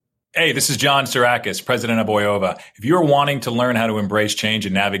Hey, this is John Sarakis, president of Oyova. If you're wanting to learn how to embrace change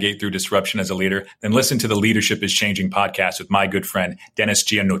and navigate through disruption as a leader, then listen to the Leadership is Changing podcast with my good friend, Dennis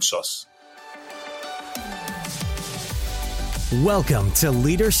Giannoutsos. Welcome to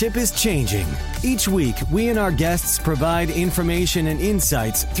Leadership is Changing. Each week, we and our guests provide information and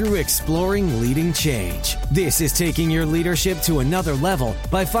insights through exploring leading change. This is taking your leadership to another level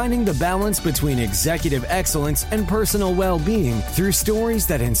by finding the balance between executive excellence and personal well-being through stories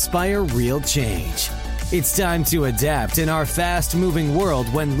that inspire real change. It's time to adapt in our fast-moving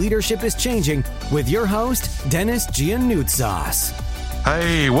world when leadership is changing with your host, Dennis Giannoutsos.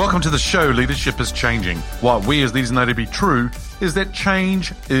 Hey, welcome to the show, Leadership is Changing. What we as leaders know to be true is that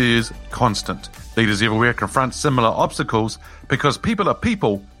change is constant. Leaders everywhere confront similar obstacles because people are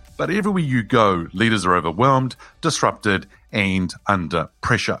people, but everywhere you go, leaders are overwhelmed, disrupted, and under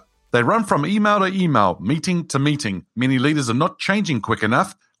pressure. They run from email to email, meeting to meeting. Many leaders are not changing quick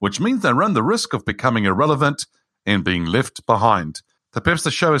enough, which means they run the risk of becoming irrelevant and being left behind. Perhaps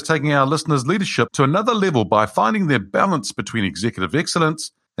the show is taking our listeners' leadership to another level by finding their balance between executive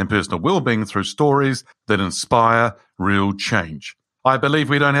excellence and personal well-being through stories that inspire real change. I believe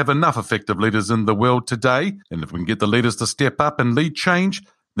we don't have enough effective leaders in the world today, and if we can get the leaders to step up and lead change,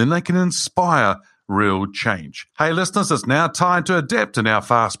 then they can inspire real change. Hey listeners, it's now time to adapt in our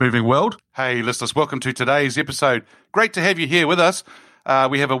fast-moving world. Hey listeners, welcome to today's episode. Great to have you here with us.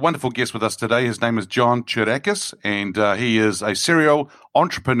 We have a wonderful guest with us today. His name is John Sarakis, and he is a serial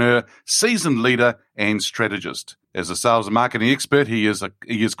entrepreneur, seasoned leader, and strategist. As a sales and marketing expert, he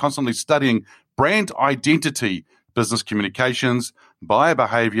is constantly studying brand identity, business communications, buyer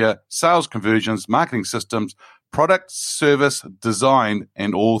behavior, sales conversions, marketing systems, product, service, design,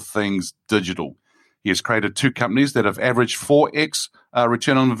 and all things digital. He has created 2 companies that have averaged 4x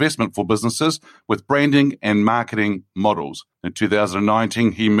return on investment for businesses with branding and marketing models. In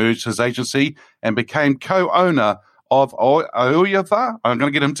 2019, he merged his agency and became co-owner of Oyova. I'm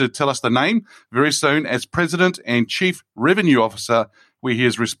going to get him to tell us the name very soon as president and chief revenue officer, where he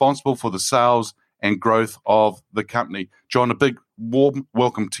is responsible for the sales and growth of the company. John, a big warm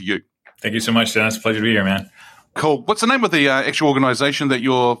welcome to you. Thank you so much, Dennis. Pleasure to be here, man. Cool. What's the name of the actual organization that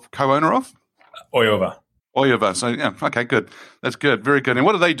you're co-owner of? Oyova. Oyova. So, yeah, okay, good. That's good. Very good. And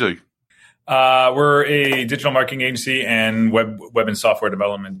what do they do? We're a digital marketing agency and web and software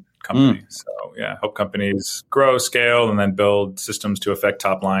development company. So, help companies grow, scale, and then build systems to affect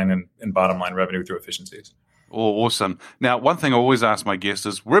top line and bottom line revenue through efficiencies. Oh, awesome. Now, one thing I always ask my guests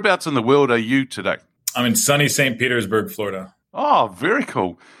is, whereabouts in the world are you today? I'm in sunny St. Petersburg, Florida. Oh, very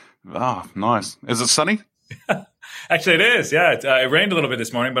cool. Oh, nice. Is it sunny? Actually, it is. Yeah, it rained a little bit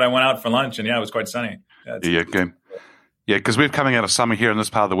this morning, but I went out for lunch, and it was quite sunny. Yeah, good. Yeah, because we're coming out of summer here in this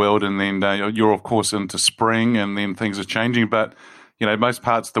part of the world, and then you're, of course, into spring, and then things are changing. But, most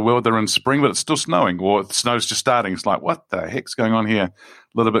parts of the world, they're in spring, but it's still snowing, or the snow's just starting. It's like, what the heck's going on here? A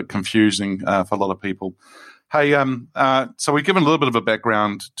little bit confusing for a lot of people. Hey, so we've given a little bit of a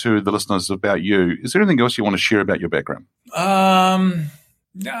background to the listeners about you. Is there anything else you want to share about your background?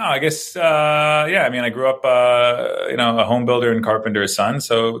 No, I guess, I grew up, a home builder and carpenter's son.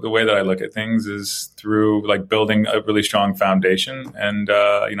 So the way that I look at things is through like building a really strong foundation and,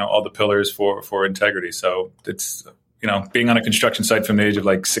 all the pillars for integrity. So it's, being on a construction site from the age of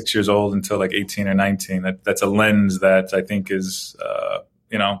like 6 years old until like 18 or 19, that's a lens that I think is,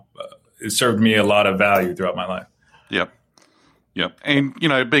 it served me a lot of value throughout my life. Yep. Yep. And,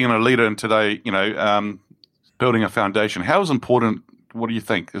 being a leader and today, building a foundation, how is important? What do you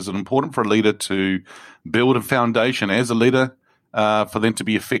think? Is it important for a leader to build a foundation as a leader for them to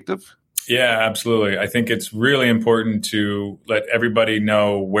be effective? Yeah, absolutely. I think it's really important to let everybody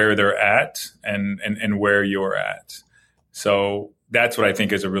know where they're at and where you're at. So that's what I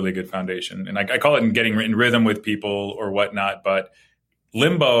think is a really good foundation. And I call it getting in rhythm with people or whatnot. But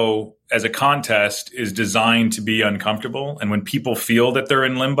limbo as a contest is designed to be uncomfortable. And when people feel that they're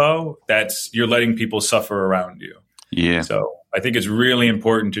in limbo, you're letting people suffer around you. Yeah. So I think it's really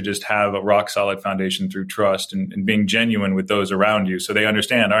important to just have a rock solid foundation through trust and being genuine with those around you, so they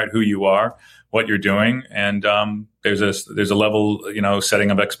understand, all right, who you are, what you're doing, and there's a level,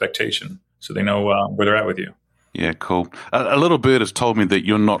 setting of expectation, so they know where they're at with you. Yeah, cool. A little bird has told me that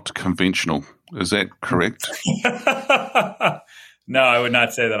you're not conventional. Is that correct? No, I would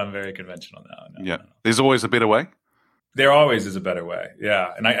not say that I'm very conventional. No. Yeah, there's always a better way. There always is a better way.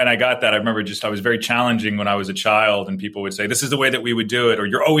 Yeah. And I got that. I remember I was very challenging when I was a child, and people would say, this is the way that we would do it. Or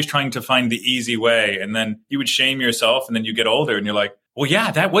you're always trying to find the easy way. And then you would shame yourself, and then you get older and you're like, well,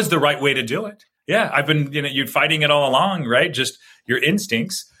 yeah, that was the right way to do it. Yeah. I've been, you're fighting it all along, right? Just your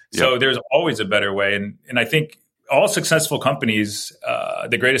instincts. Yep. So there's always a better way. And I think all successful companies,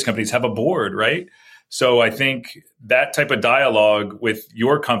 the greatest companies, have a board, right? So I think that type of dialogue with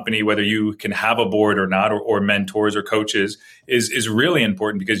your company, whether you can have a board or not, or mentors or coaches, is really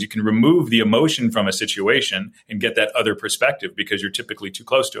important, because you can remove the emotion from a situation and get that other perspective, because you're typically too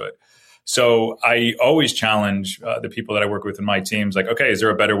close to it. So I always challenge the people that I work with in my teams, like, okay, is there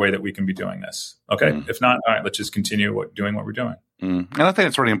a better way that we can be doing this? Okay. If not, all right, let's just continue doing what we're doing. And I think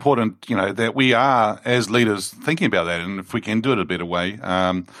it's really important, that we are, as leaders, thinking about that, and if we can do it a better way.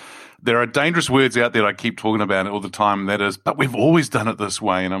 There are dangerous words out there I keep talking about all the time. That is, but we've always done it this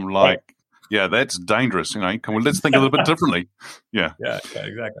way. And I'm like, yeah, that's dangerous. Come on, let's think a little bit differently. Yeah,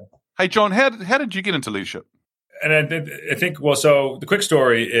 exactly. Hey, John, how did you get into leadership? And I think, so the quick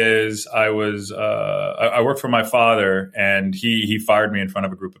story is I worked for my father, and he fired me in front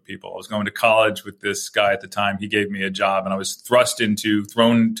of a group of people. I was going to college with this guy at the time. He gave me a job, and I was thrown to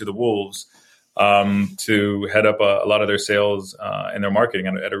the wolves to head up a lot of their sales and their marketing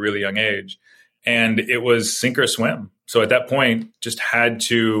at a really young age. And it was sink or swim. So at that point, just had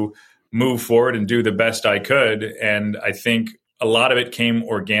to move forward and do the best I could. And I think a lot of it came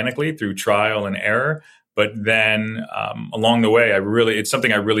organically through trial and error. But then along the way, it's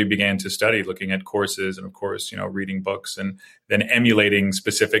something I really began to study, looking at courses and, of course, reading books, and then emulating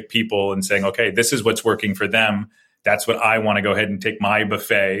specific people and saying, okay, this is what's working for them. That's what I want to go ahead and take my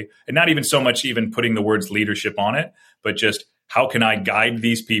buffet, and not even so much even putting the words leadership on it, but just how can I guide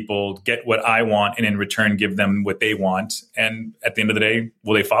these people, get what I want, and in return give them what they want. And at the end of the day,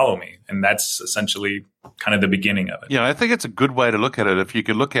 will they follow me? And that's essentially kind of the beginning of it. Yeah, I think it's a good way to look at it. If you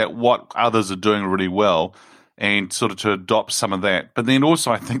could look at what others are doing really well and sort of to adopt some of that. But then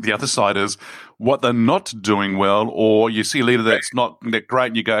also I think the other side is what they're not doing well, or you see a leader that's not that great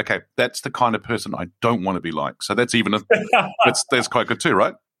and you go, okay, that's the kind of person I don't want to be like. So that's that's quite good too,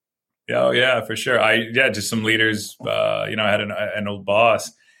 right? Oh yeah, for sure. Just some leaders, I had an old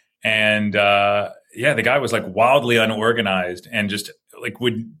boss, and the guy was like wildly unorganized and just like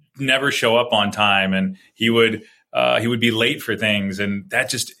would never show up on time, and he would be late for things, and that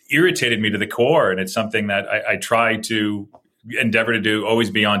just irritated me to the core. And it's something that I try to endeavor to do,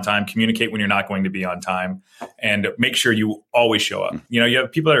 always be on time, communicate when you're not going to be on time, and make sure you always show up. You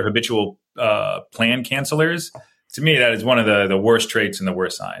have people that are habitual plan cancelers. To me, that is one of the worst traits and the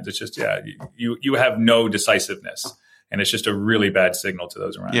worst signs. It's just, you have no decisiveness, and it's just a really bad signal to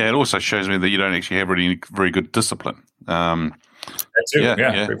those around. Yeah, it also shows me that you don't actually have really very good discipline. That too.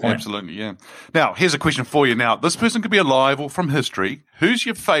 Yeah, great point. Absolutely, yeah. Now, here's a question for you. Now, this person could be alive or from history. Who's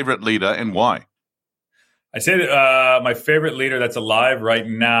your favorite leader and why? I say that my favorite leader that's alive right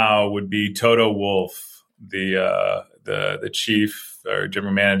now would be Toto Wolff, the chief or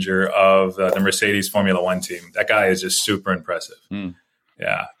general manager of the Mercedes Formula One team. That guy is just super impressive.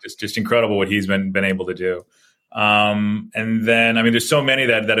 Yeah, just incredible what he's been able to do. And then, there's so many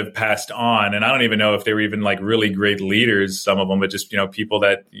that have passed on, and I don't even know if they were even like really great leaders, some of them, but just, people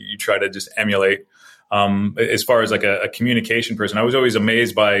that you try to just emulate. As far as like a communication person, I was always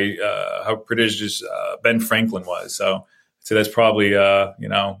amazed by how prodigious Ben Franklin was. So that's probably,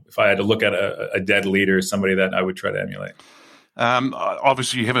 if I had to look at a dead leader, somebody that I would try to emulate.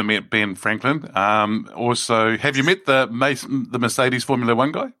 Obviously, you haven't met Ben Franklin. Also, have you met the Mercedes Formula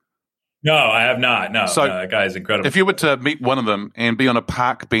One guy? No, I have not. No, that guy is incredible. If you were to meet one of them and be on a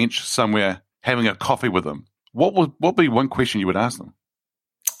park bench somewhere having a coffee with them, what would be one question you would ask them?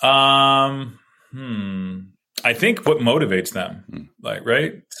 I think what motivates them,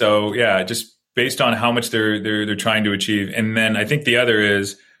 right? So just based on how much they're trying to achieve, and then I think the other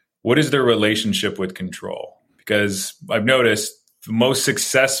is what is their relationship with control? Because I've noticed the most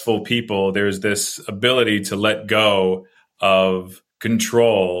successful people, there's this ability to let go of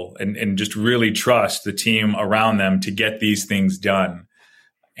control and just really trust the team around them to get these things done.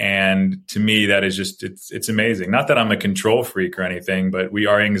 And to me, that is just, it's amazing. Not that I'm a control freak or anything, but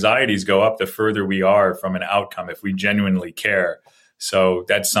our anxieties go up the further we are from an outcome if we genuinely care. So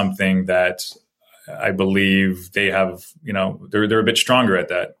that's something that I believe they have, they're a bit stronger at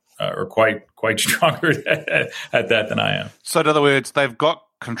that. Or quite stronger at that than I am. So in other words, they've got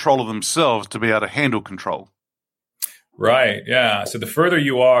control of themselves to be able to handle control. Right, yeah. So the further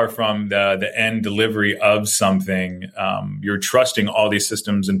you are from the end delivery of something, you're trusting all these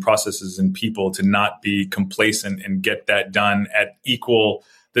systems and processes and people to not be complacent and get that done at equal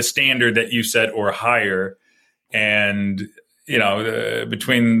the standard that you set or higher. And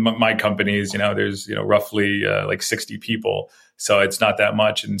between my companies, there's roughly like 60 people. So it's not that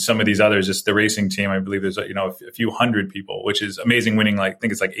much. And some of these others, just the racing team, I believe there's, a few hundred people, which is amazing, winning, I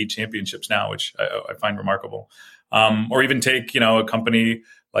think it's like 8 championships now, which I find remarkable. Or even take, a company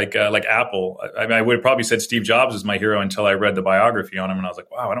like Apple. I mean, I would have probably said Steve Jobs is my hero until I read the biography on him, and I was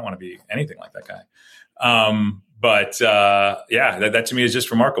like, wow, I don't want to be anything like that guy. That to me is just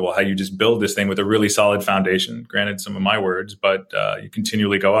remarkable how you just build this thing with a really solid foundation. Granted, some of my words, but you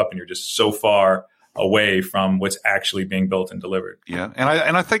continually go up, and you're just so far away from what's actually being built and delivered. Yeah,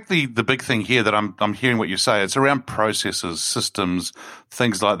 and I think the big thing here that I'm hearing what you say, it's around processes, systems,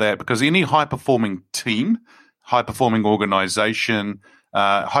 things like that. Because any high performing team, high performing organization,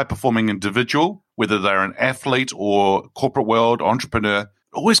 high performing individual, whether they're an athlete or corporate world entrepreneur,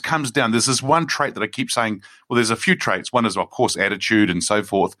 always comes down. There's this one trait that I keep saying. Well, there's a few traits. One is, of course, attitude and so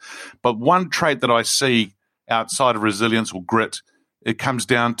forth. But one trait that I see outside of resilience or grit, it comes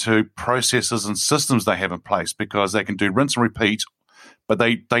down to processes and systems they have in place, because they can do rinse and repeat, but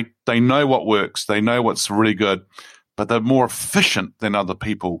they know what works. They know what's really good, but they're more efficient than other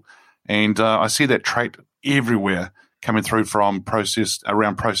people. And I see that trait everywhere coming through from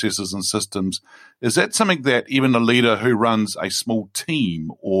around processes and systems. Is that something that even a leader who runs a small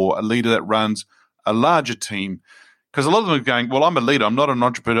team or a leader that runs a larger team, because a lot of them are going, well, I'm a leader, I'm not an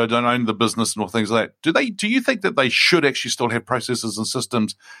entrepreneur, I don't own the business and all things like that. Do you think that they should actually still have processes and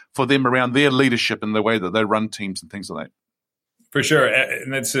systems for them around their leadership and the way that they run teams and things like that? For sure.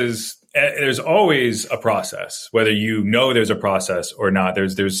 And there's always a process, whether you know there's a process or not.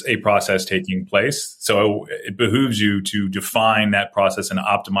 There's a process taking place. So it behooves you to define that process and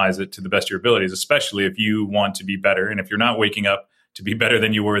optimize it to the best of your abilities, especially if you want to be better. And if you're not waking up to be better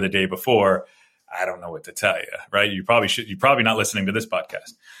than you were the day before, I don't know what to tell you, right? You're probably not listening to this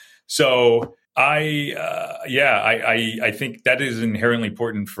podcast. So I think that is inherently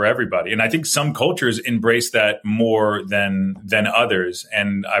important for everybody. And I think some cultures embrace that more than others.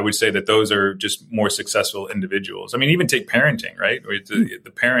 And I would say that those are just more successful individuals. I mean, even take parenting, right?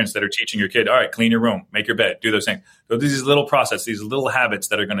 The parents that are teaching your kid, all right, clean your room, make your bed, do those things. So these little processes, these little habits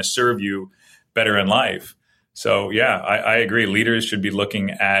that are going to serve you better in life. So yeah, I agree. Leaders should be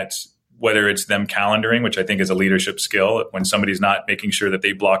looking at whether it's them calendaring, which I think is a leadership skill, when somebody's not making sure that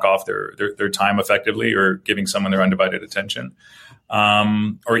they block off their time effectively or giving someone their undivided attention,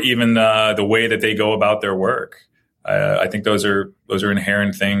 or even the way that they go about their work. I think those are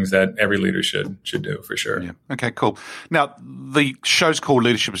inherent things that every leader should do, for sure. Yeah. Okay, cool. Now, the show's called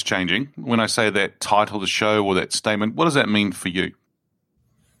Leadership is Changing. When I say that title of the show or that statement, what does that mean for you?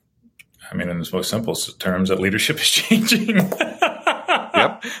 I mean, in its most simple terms, that leadership is changing.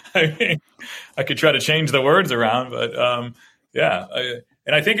 Yep. I mean, I could try to change the words around, but and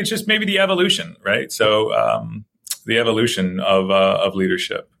I think it's just maybe the evolution, right? So the evolution of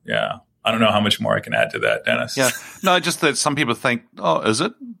leadership. Yeah, I don't know how much more I can add to that, Dennis. Yeah, no, just that some people think, oh, is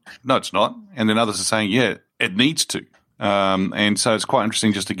it? No, it's not, and then others are saying, yeah, it needs to. And so it's quite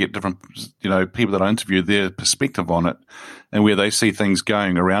interesting just to get different, people that I interview, their perspective on it and where they see things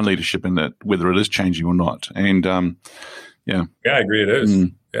going around leadership and that whether it is changing or not. And yeah, I agree. It is.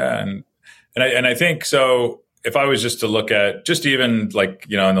 Yeah. And I think so. If I was just to look at just even in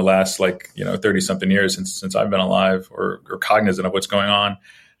the last 30 something years since I've been alive or cognizant of what's going on,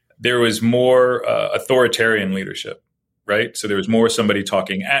 there was more authoritarian leadership, right? So there was more somebody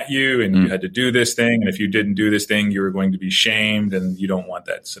talking at you and you had to do this thing. And if you didn't do this thing, you were going to be shamed, and you don't want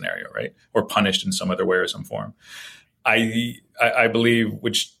that scenario, right? Or punished in some other way or some form. I believe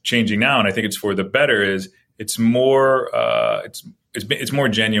what's changing now, and I think it's for the better, is it's more it's more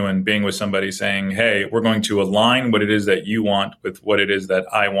genuine being with somebody saying, hey, we're going to align what it is that you want with what it is that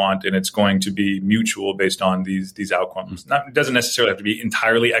I want, and it's going to be mutual based on these outcomes. It doesn't necessarily have to be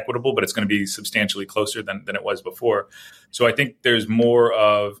entirely equitable, but it's going to be substantially closer than it was before. So I think there's more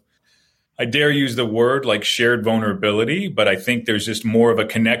of, I dare use the word like shared vulnerability, but I think there's just more of a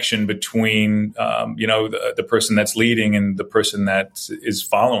connection between, the person that's leading and the person that is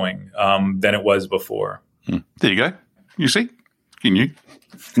following than it was before. There you go. You see? You knew.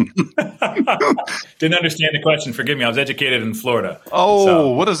 Didn't understand the question. Forgive me. I was educated in Florida. Oh, so.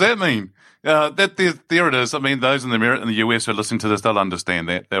 What does that mean? There it is. I mean, those in the US who are listening to this, they'll understand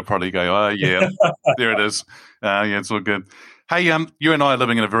that. They'll probably go, oh, yeah, there it is. Yeah, it's all good. Hey, you and I are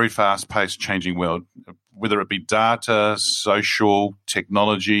living in a very fast-paced, changing world, whether it be data, social,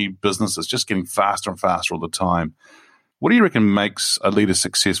 technology, business. It's just getting faster and faster all the time. What do you reckon makes a leader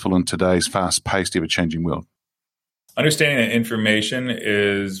successful in today's fast-paced, ever-changing world? Understanding that information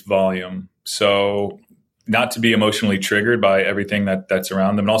is volume. So not to be emotionally triggered by everything that's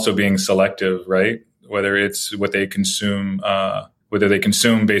around them, and also being selective, right? Whether it's what they consume, whether they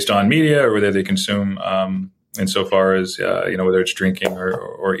consume based on media or whether they consume insofar as, whether it's drinking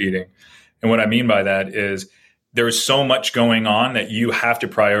or eating. And what I mean by that is there's so much going on that you have to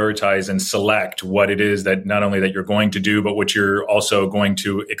prioritize and select what it is that not only that you're going to do, but what you're also going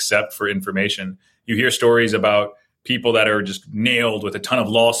to accept for information. You hear stories about people that are just nailed with a ton of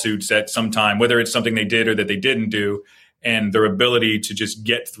lawsuits at some time, whether it's something they did or that they didn't do, and their ability to just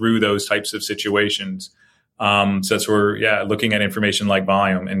get through those types of situations. So that's where, looking at information like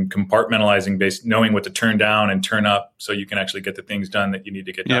volume and compartmentalizing based, knowing what to turn down and turn up so you can actually get the things done that you need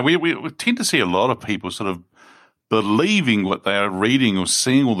to get done. Yeah, we tend to see a lot of people sort of believing what they are reading or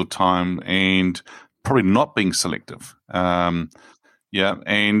seeing all the time and probably not being selective. And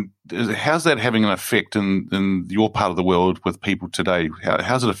how's that having an effect in your part of the world with people today?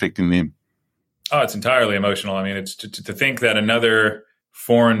 How's it affecting them? Oh, it's entirely emotional. I mean, it's to think that another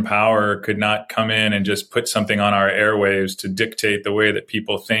foreign power could not come in and just put something on our airwaves to dictate the way that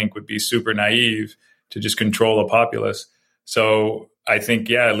people think would be super naive to just control a populace. So I think,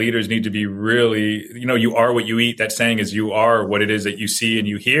 leaders need to be really, you are what you eat. That saying is you are what it is that you see and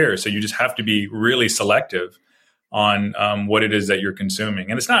you hear. So you just have to be really selective on what it is that you're consuming.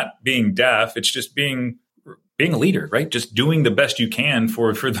 And it's not being deaf. It's just being a leader, right? Just doing the best you can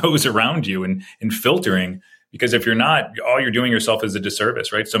for those around you and filtering. Because if you're not, all you're doing yourself is a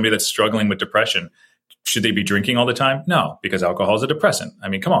disservice, right? Somebody that's struggling with depression, should they be drinking all the time? No, because alcohol is a depressant. I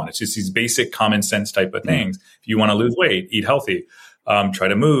mean, come on. It's just these basic common sense type of things. If you want to lose weight, eat healthy. Try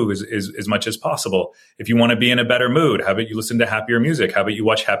to move as much as possible. If you want to be in a better mood, how about you listen to happier music? How about you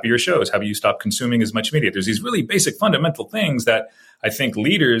watch happier shows? How about you stop consuming as much media? There's these really basic fundamental things that I think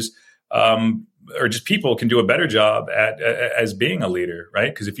leaders or just people can do a better job at as being a leader,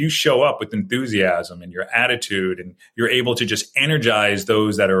 right? Because if you show up with enthusiasm and your attitude and you're able to just energize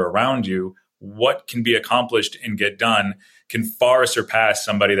those that are around you, what can be accomplished and get done can far surpass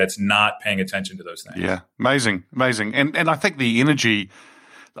somebody that's not paying attention to those things. Yeah, amazing. And I think the energy,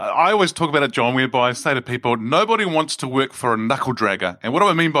 I always talk about it, John, whereby I say to people, nobody wants to work for a knuckle dragger. And what do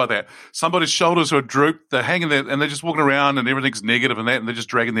I mean by that? Somebody's shoulders are drooped, they're hanging there, and they're just walking around and everything's negative and they're just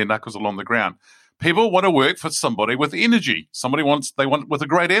dragging their knuckles along the ground. People want to work for somebody with energy. They want with a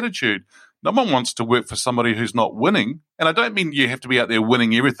great attitude. No one wants to work for somebody who's not winning. And I don't mean you have to be out there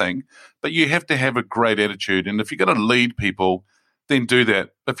winning everything, but you have to have a great attitude. And if you're going to lead people, then do that.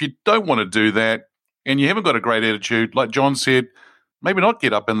 If you don't want to do that and you haven't got a great attitude, like John said, maybe not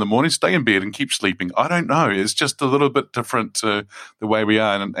get up in the morning, stay in bed and keep sleeping. I don't know. It's just a little bit different to the way we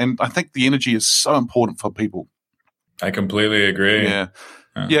are. And I think the energy is so important for people. I completely agree. Yeah.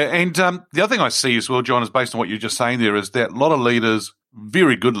 And the other thing I see as well, John, is based on what you're just saying there, is that a lot of leaders,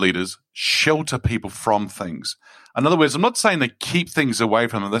 very good leaders, shelter people from things. In other words, I'm not saying they keep things away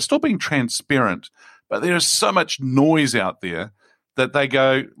from them. They're still being transparent, but there is so much noise out there that they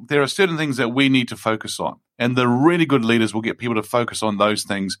go, there are certain things that we need to focus on. And the really good leaders will get people to focus on those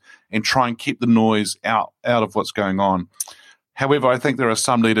things and try and keep the noise out of what's going on. However, I think there are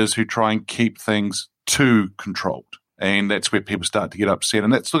some leaders who try and keep things too controlled. And that's where people start to get upset.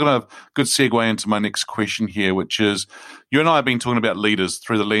 And that's looking at a good segue into my next question here, which is, you and I have been talking about leaders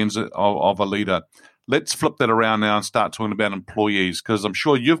through the lens of a leader. Let's flip that around now and start talking about employees, because I'm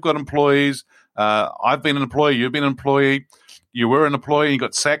sure you've got employees. I've been an employee. You've been an employee. You were an employee. You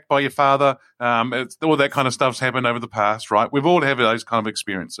got sacked by your father. All that kind of stuff's happened over the past, right? We've all had those kind of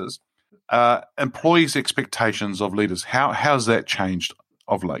experiences. Employees' expectations of leaders, how's that changed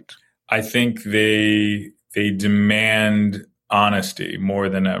of late? I think they demand honesty more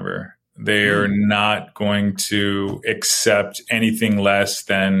than ever. They are not going to accept anything less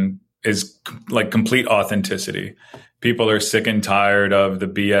than is like complete authenticity. People are sick and tired of the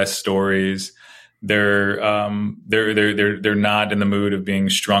BS stories. They're not in the mood of being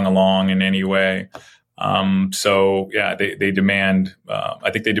strung along in any way. They demand. I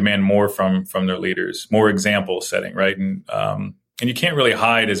think they demand more from their leaders, more example setting, right? And you can't really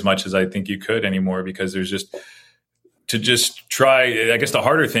hide as much as I think you could anymore, because there's just try. I guess the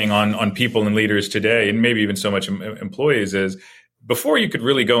harder thing on people and leaders today, and maybe even so much employees, is before you could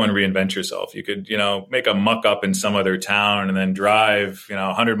really go and reinvent yourself. You could, make a muck up in some other town and then drive,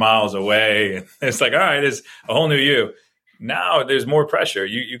 100 miles away. It's like, all right, it's a whole new you. Now there's more pressure.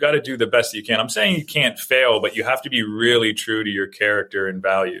 You got to do the best that you can. I'm saying you can't fail, but you have to be really true to your character and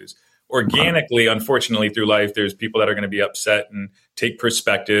values. Organically, unfortunately, through life, there's people that are going to be upset and take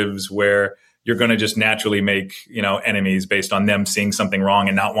perspectives where you're going to just naturally make, enemies based on them seeing something wrong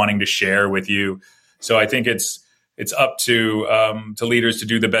and not wanting to share with you. So I think it's up to leaders to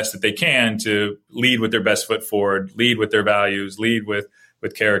do the best that they can to lead with their best foot forward, lead with their values, lead with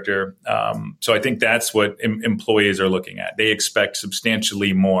character. So I think that's what employees are looking at. They expect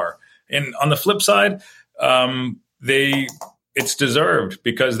substantially more. And on the flip side, it's deserved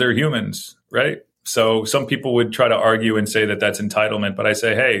because they're humans, right? So some people would try to argue and say that that's entitlement, but I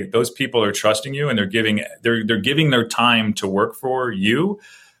say, hey, those people are trusting you and they're giving their time to work for you.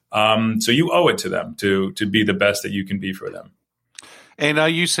 So you owe it to them to be the best that you can be for them. And are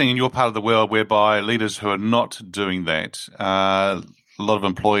you seeing in your part of the world whereby leaders who are not doing that, a lot of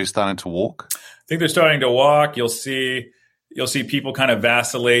employees starting to walk? I think they're starting to walk. You'll see people kind of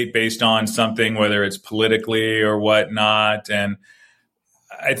vacillate based on something, whether it's politically or whatnot. And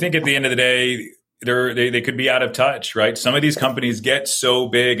I think at the end of the day, they could be out of touch, right? Some of these companies get so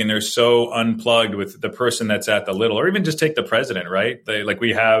big and they're so unplugged with the person that's at the little, or even just take the president, right?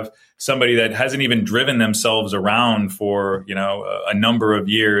 We have somebody that hasn't even driven themselves around for, a number of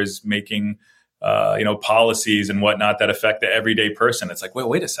years making, policies and whatnot that affect the everyday person. It's like, well,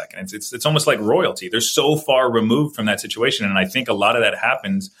 wait a second. It's almost like royalty. They're so far removed from that situation. And I think a lot of that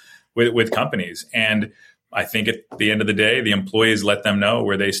happens with companies. And I think at the end of the day, the employees let them know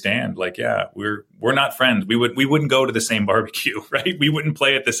where they stand. Like, yeah, we're not friends. We wouldn't go to the same barbecue, right? We wouldn't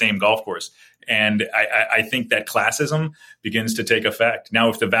play at the same golf course. And I think that classism begins to take effect. Now,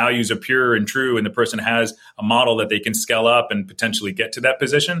 if the values are pure and true and the person has a model that they can scale up and potentially get to that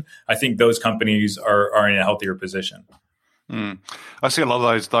position, I think those companies are in a healthier position. I see a lot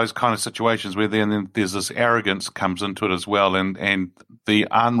of those kind of situations where then there's this arrogance comes into it as well, and the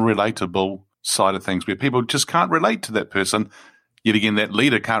unrelatable side of things where people just can't relate to that person. Yet again, that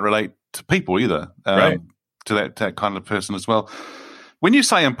leader can't relate to people either, right. To that kind of person as well. When you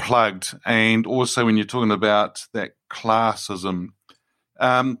say unplugged, and also when you're talking about that classism,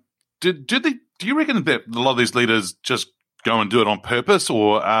 do you reckon that a lot of these leaders just go and do it on purpose,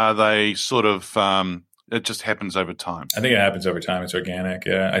 or are they sort of it just happens over time? I think it happens over time. It's organic.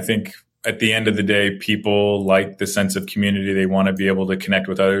 Yeah, I think at the end of the day, people like the sense of community. They want to be able to connect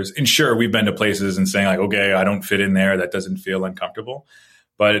with others. And sure, we've been to places and saying like, okay, I don't fit in there. That doesn't feel uncomfortable.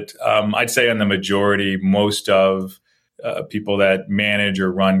 But I'd say on the majority, most of people that manage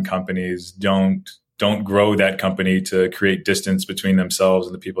or run companies don't grow that company to create distance between themselves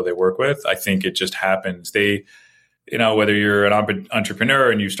and the people they work with. I think it just happens. They, whether you're an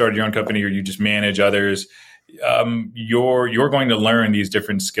entrepreneur and you started your own company or you just manage others, you're going to learn these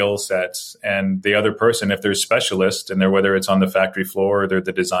different skill sets, and the other person, if they're specialists and they're, whether it's on the factory floor or they're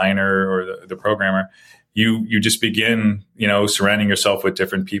the designer or the programmer, you just begin, surrounding yourself with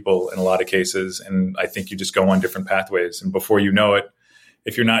different people in a lot of cases. And I think you just go on different pathways. And before you know it,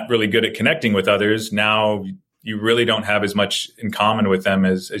 if you're not really good at connecting with others, now you really don't have as much in common with them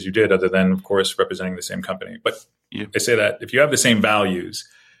as you did, other than, of course, representing the same company. But I say that if you have the same values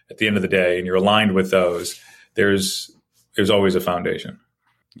at the end of the day and you're aligned with those, there's always a foundation.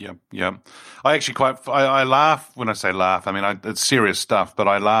 Yeah. I actually I laugh when I say laugh. I mean, it's serious stuff, but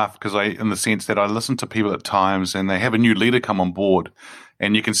I laugh because in the sense that I listen to people at times and they have a new leader come on board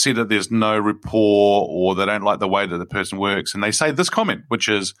and you can see that there's no rapport or they don't like the way that the person works. And they say this comment, which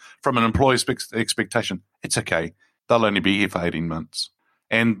is from an employee's expectation, it's okay. They'll only be here for 18 months.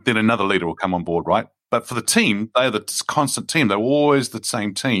 And then another leader will come on board, right? But for the team, they're the constant team. They're always the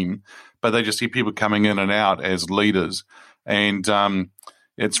same team, but they just see people coming in and out as leaders. And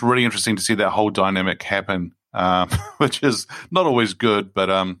it's really interesting to see that whole dynamic happen, which is not always good, but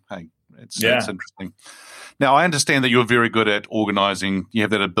hey, it's interesting. Now, I understand that you're very good at organizing. You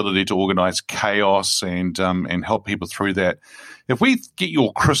have that ability to organize chaos and help people through that. If we get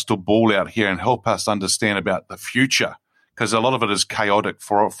your crystal ball out here and help us understand about the future, because a lot of it is chaotic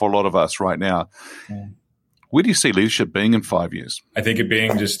for a lot of us right now. Yeah. Where do you see leadership being in 5 years? I think it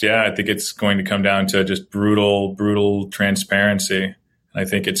being I think it's going to come down to just brutal transparency. And I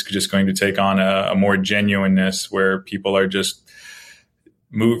think it's just going to take on a more genuineness where people are just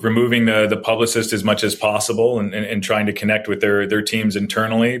removing the publicist as much as possible and trying to connect with their teams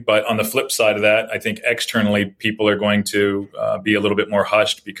internally. But on the flip side of that, I think externally people are going to be a little bit more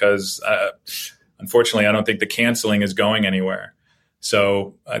hushed because unfortunately, I don't think the canceling is going anywhere.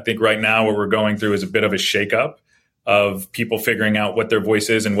 So I think right now what we're going through is a bit of a shakeup of people figuring out what their voice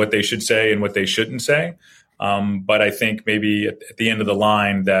is and what they should say and what they shouldn't say. But I think maybe at the end of the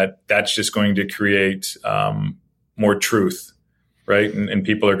line that's just going to create more truth, right? And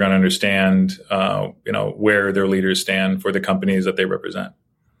people are going to understand, where their leaders stand for the companies that they represent.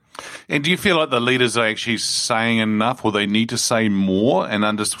 And do you feel like the leaders are actually saying enough, or they need to say more,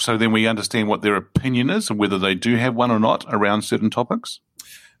 and so then we understand what their opinion is and whether they do have one or not around certain topics?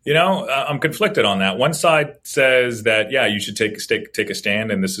 I'm conflicted on that. One side says that, you should take a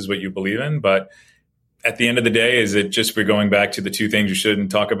stand and this is what you believe in. But at the end of the day, is it just we're going back to the two things you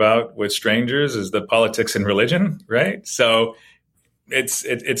shouldn't talk about with strangers is the politics and religion, right? So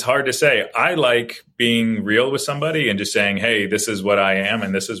it's hard to say. I like being real with somebody and just saying, hey, this is what I am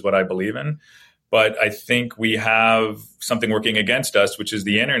and this is what I believe in. But I think we have something working against us, which is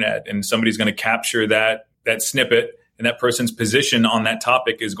the internet, and somebody's going to capture that snippet, and that person's position on that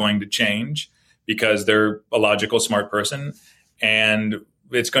topic is going to change because they're a logical, smart person, and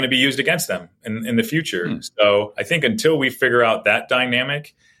it's going to be used against them in the future. So I think until we figure out that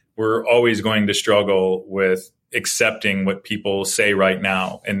dynamic, we're always going to struggle with accepting what people say right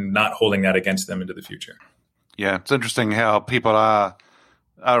now and not holding that against them into the future. Yeah, it's interesting how people are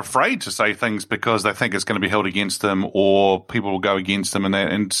afraid to say things because they think it's going to be held against them or people will go against them and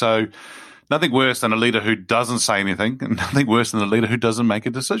that. And so nothing worse than a leader who doesn't say anything, and nothing worse than a leader who doesn't make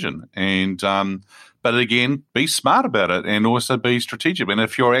a decision. And but again, be smart about it and also be strategic. And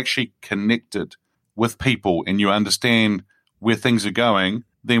if you're actually connected with people and you understand where things are going,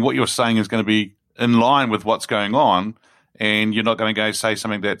 then what you're saying is going to be in line with what's going on, and you're not going to go say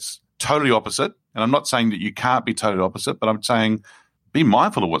something that's totally opposite. And I'm not saying that you can't be totally opposite, but I'm saying be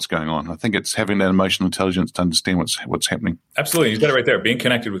mindful of what's going on. I think it's having that emotional intelligence to understand what's happening. Absolutely. You got it right there. Being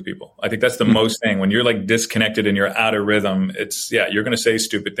connected with people. I think that's the most thing. When you're like disconnected and you're out of rhythm, you're going to say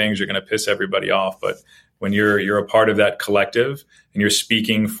stupid things. You're going to piss everybody off. But when you're a part of that collective and you're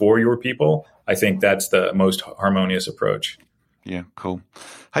speaking for your people, I think that's the most harmonious approach. Yeah, cool.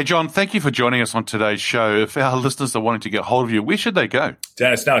 Hey, John, thank you for joining us on today's show. If our listeners are wanting to get hold of you, where should they go?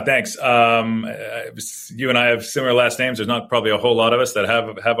 Dennis, no, thanks. You and I have similar last names. There's not probably a whole lot of us that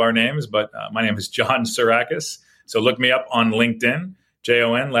have our names, but my name is John Tsorakis. So look me up on LinkedIn,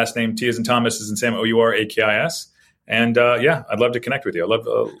 Jon, last name T as in Thomas as in Sam, Ourakis. And I'd love to connect with you. I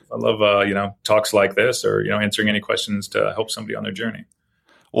love talks like this or, answering any questions to help somebody on their journey.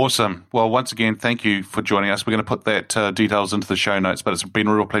 Awesome. Well, once again, thank you for joining us. We're going to put that details into the show notes, but it's been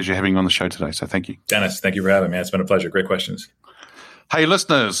a real pleasure having you on the show today. So thank you. Dennis, thank you for having me. It's been a pleasure. Great questions. Hey,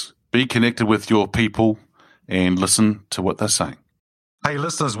 listeners, be connected with your people and listen to what they're saying. Hey,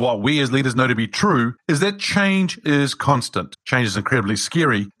 listeners, what we as leaders know to be true is that change is constant. Change is incredibly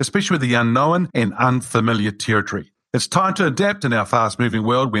scary, especially with the unknown and unfamiliar territory. It's time to adapt in our fast-moving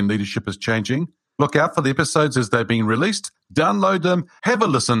world when leadership is changing. Look out for the episodes as they're being released. Download them, have a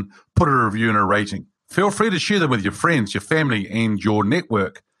listen, put a review and a rating. Feel free to share them with your friends, your family, and your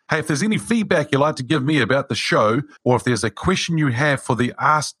network. Hey, if there's any feedback you'd like to give me about the show, or if there's a question you have for the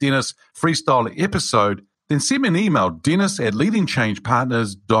Ask Dennis Freestyle episode, then send me an email,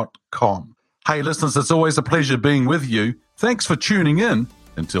 dennis@leadingchangepartners.com. Hey, listeners, it's always a pleasure being with you. Thanks for tuning in.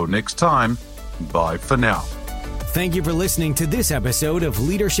 Until next time, bye for now. Thank you for listening to this episode of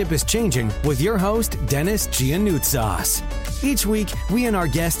Leadership is Changing with your host, Dennis Giannoutsas. Each week, we and our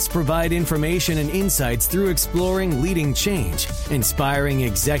guests provide information and insights through exploring leading change, inspiring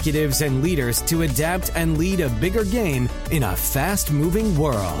executives and leaders to adapt and lead a bigger game in a fast-moving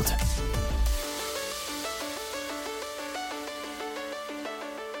world.